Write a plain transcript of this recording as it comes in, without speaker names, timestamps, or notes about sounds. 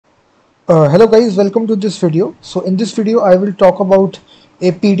Hello guys, welcome to this video. So in this video I will talk about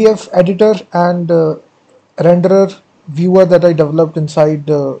a PDF editor and renderer viewer that I developed inside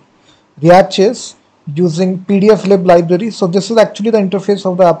React.js using PDF-LIB library. So this is actually the interface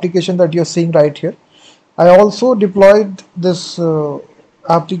of the application that you're seeing right here. I also deployed this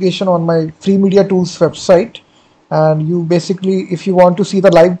application on my Free Media Tools website, and you basically, if you want to see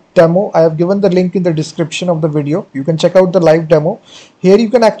the live demo, I have given the link in the description of the video. You can check out the live demo. Here you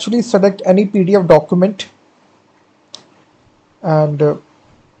can actually select any PDF document, and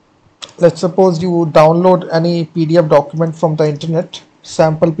let's suppose you download any PDF document from the internet,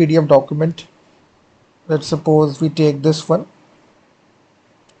 sample PDF document. Let's suppose we take this one.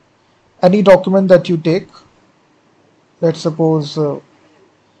 Any document that you take, let's suppose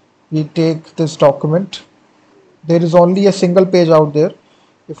we take this document. There is only a single page out there.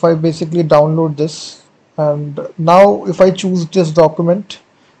 If I basically download this, and now if I choose this document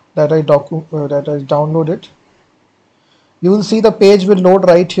that I downloaded, you will see the page will load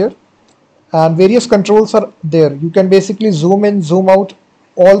right here, and various controls are there. You can basically zoom in, zoom out.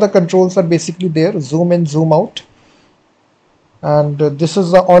 All the controls are basically there. Zoom in, zoom out, and this is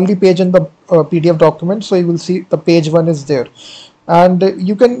the only page in the PDF document. So you will see the page one is there, and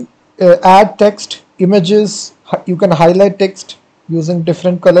you can add text, images. You can highlight text using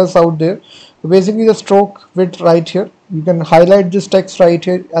different colors out there. Basically the stroke width right here, you can highlight this text right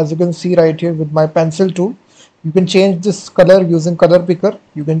here, as you can see right here with my pencil tool. You can change this color using color picker.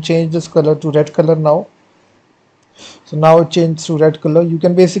 You can change this color to red color now. So now it changed to red color. You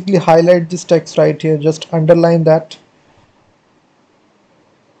can basically highlight this text right here, just underline that.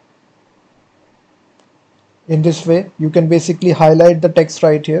 In this way you can basically highlight the text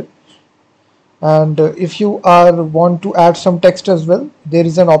right here. And if you want to add some text as well, there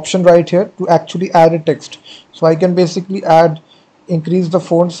is an option right here to actually add a text. So I can basically increase the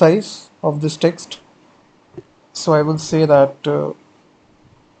font size of this text. So I will say that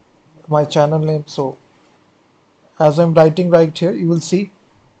my channel name. So as I'm writing right here, you will see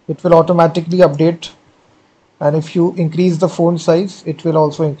it will automatically update, and if you increase the font size, it will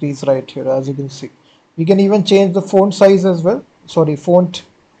also increase right here, as you can see. We can even change the font size as well. Font,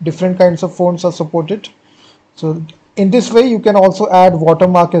 different kinds of fonts are supported. So in this way you can also add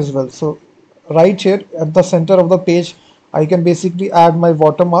watermark as well. So right here at the center of the page, I can basically add my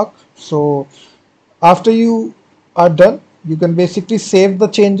watermark. So after you are done, you can basically save the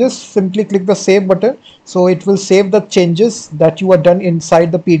changes. Simply click the save button. So it will save the changes that you are done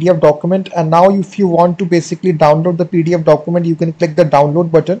inside the PDF document. And now if you want to basically download the PDF document, you can click the download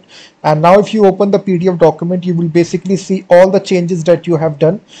button. And now if you open the PDF document, you will basically see all the changes that you have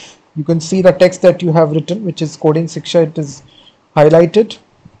done. You can see the text that you have written, which is coding Shiksha. It is highlighted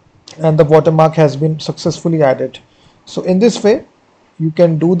and the watermark has been successfully added. So in this way you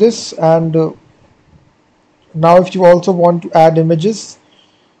can do this. And now if you also want to add images,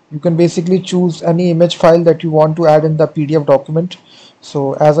 you can basically choose any image file that you want to add in the PDF document.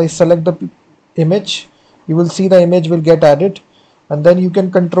 So as I select the image, you will see the image will get added, and then you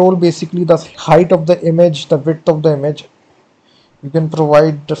can control basically the height of the image, the width of the image. You can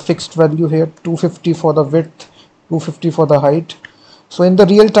provide the fixed value here, 250 for the width, 250 for the height. So in the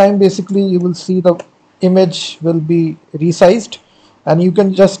real time, basically you will see the image will be resized, and you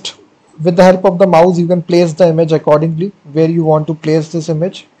can just, with the help of the mouse, you can place the image accordingly where you want to place this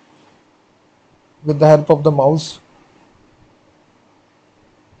image with the help of the mouse.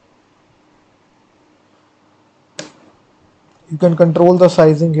 You can control the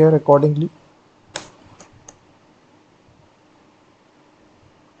sizing here accordingly.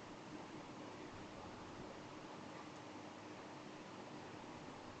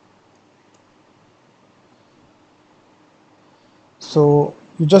 So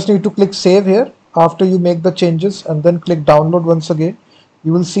you just need to click save here after you make the changes, and then click download once again.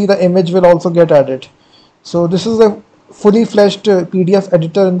 You will see the image will also get added. So this is a fully fledged PDF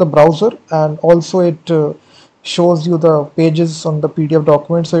editor in the browser, and also it shows you the pages on the PDF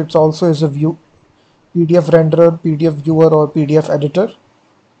document. So it's also is a view, PDF renderer, PDF viewer, or PDF editor,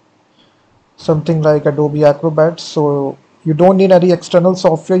 something like Adobe Acrobat. So you don't need any external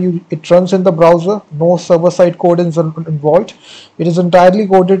software. It runs in the browser. No server-side code is involved. It is entirely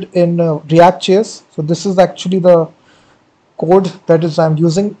coded in React.js. So this is actually the code that I'm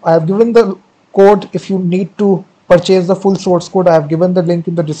using. I have given the code. If you need to purchase the full source code, I have given the link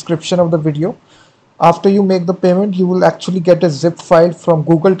in the description of the video. After you make the payment, you will actually get a zip file from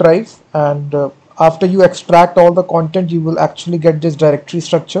Google Drive, and after you extract all the content, you will actually get this directory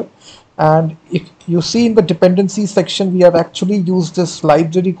structure. And if you see in the dependencies section, we have actually used this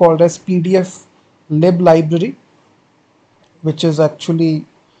library called as PDF-LIB library, which is actually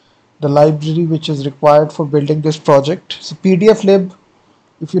the library which is required for building this project. So PDF-LIB,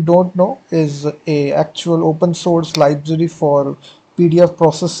 if you don't know, is a actual open source library for PDF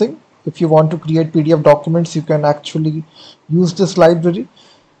processing. If you want to create PDF documents, you can actually use this library.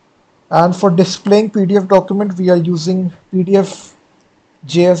 And for displaying PDF document, we are using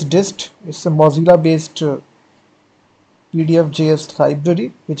PDF-JS dist. It's a Mozilla-based PDF-JS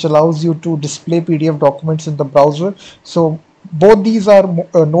library, which allows you to display PDF documents in the browser. So both these are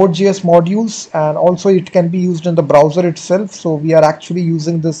Node.js modules, and also it can be used in the browser itself. So we are actually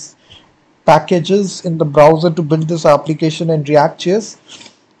using this packages in the browser to build this application in React.js.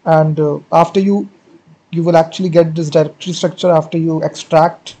 And after you will actually get this directory structure after you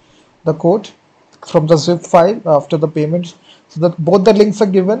extract the code from the zip file after the payments. So that both the links are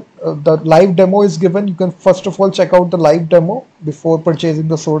given. The live demo is given. You can first of all check out the live demo before purchasing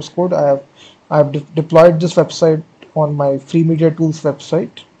the source code. I have deployed this website on my free media tools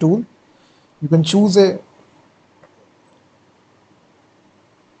website tool. You can choose a.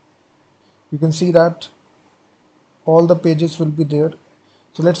 You can see that all the pages will be there.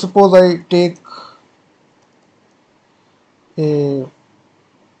 So let's suppose I take a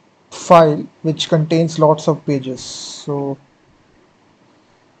file which contains lots of pages. So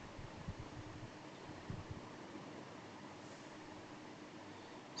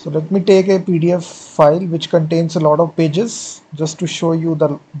let me take a PDF file which contains a lot of pages just to show you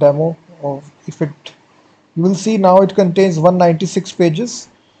the demo of if it. You will see now it contains 196 pages.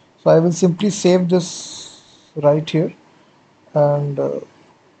 So I will simply save this right here, and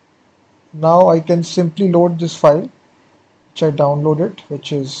now I can simply load this file which I downloaded,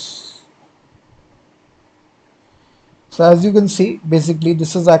 which is. So as you can see, basically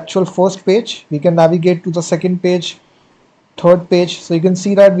this is actual first page. We can navigate to the second page, third page. So you can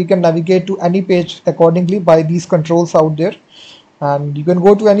see that we can navigate to any page accordingly by these controls out there. And you can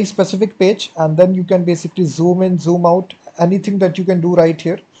go to any specific page, and then you can basically zoom in, zoom out, anything that you can do right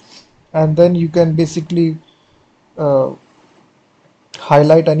here. And then you can basically uh,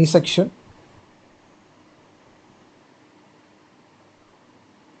 highlight any section.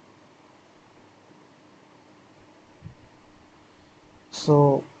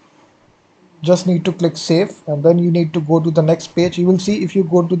 So just need to click save, and then you need to go to the next page. You will see if you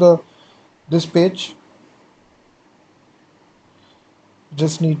go to the this page,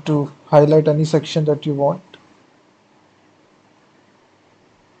 just need to highlight any section that you want.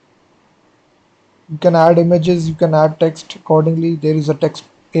 You can add images, you can add text accordingly. There is a text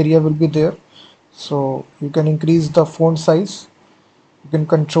area will be there, so you can increase the font size. You can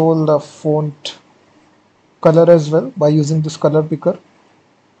control the font color as well by using this color picker.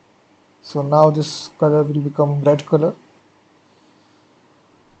 So now this color will become red color.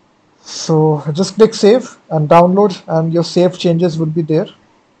 So just click save and download, and your save changes will be there.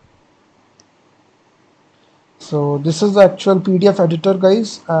 So this is the actual PDF editor,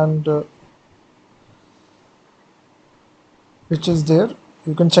 guys, and which is there.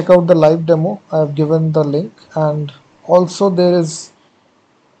 You can check out the live demo. I have given the link, and also there is,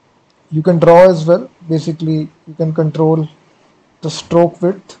 you can draw as well. Basically, you can control the stroke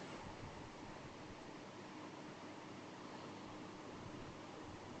width.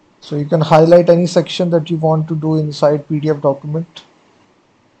 So you can highlight any section that you want to do inside PDF document.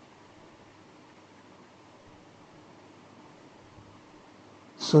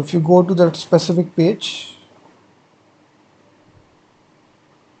 So if you go to that specific page,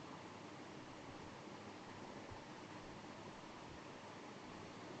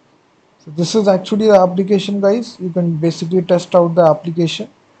 so this is actually the application, guys. You can basically test out the application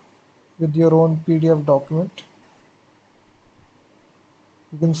with your own PDF document.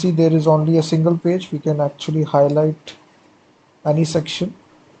 You can see there is only a single page. We can actually highlight any section,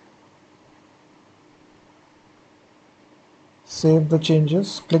 save the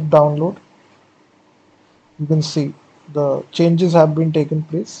changes, click download. You can see the changes have been taken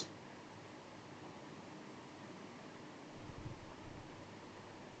place.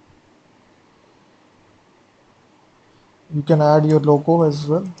 You can add your logo as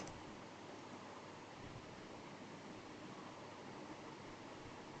well.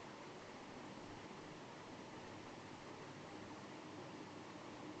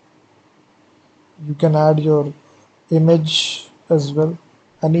 You can add your image as well,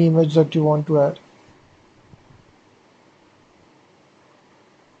 any image that you want to add.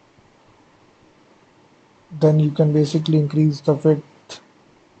 Then you can basically increase the width.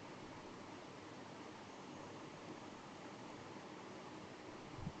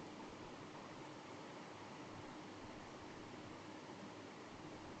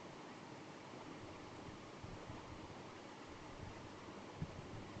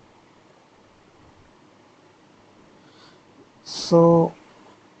 So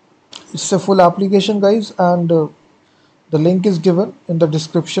it's a full application, guys, and the link is given in the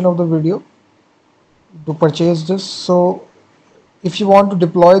description of the video to purchase this. So if you want to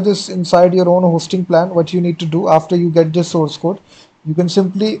deploy this inside your own hosting plan, what you need to do after you get this source code, you can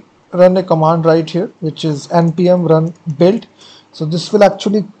simply run a command right here, which is npm run build. So this will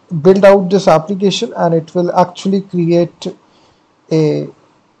actually build out this application, and it will actually create a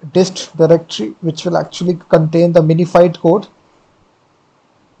dist directory which will actually contain the minified code,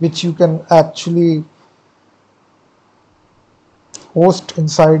 which you can actually host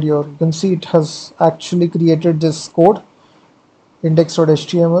inside your, you can see it has actually created this code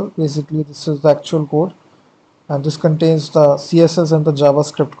index.html. Basically this is the actual code, and this contains the css and the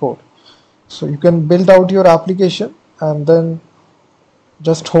javascript code. So you can build out your application and then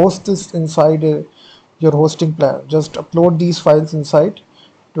just host this inside your hosting plan. Just upload these files inside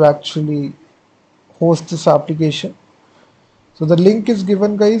to actually host this application. So the link is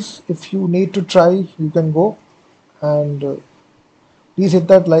given, guys. If you need to try, you can go, and please hit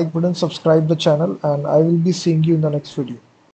that like button, subscribe the channel, and I will be seeing you in the next video.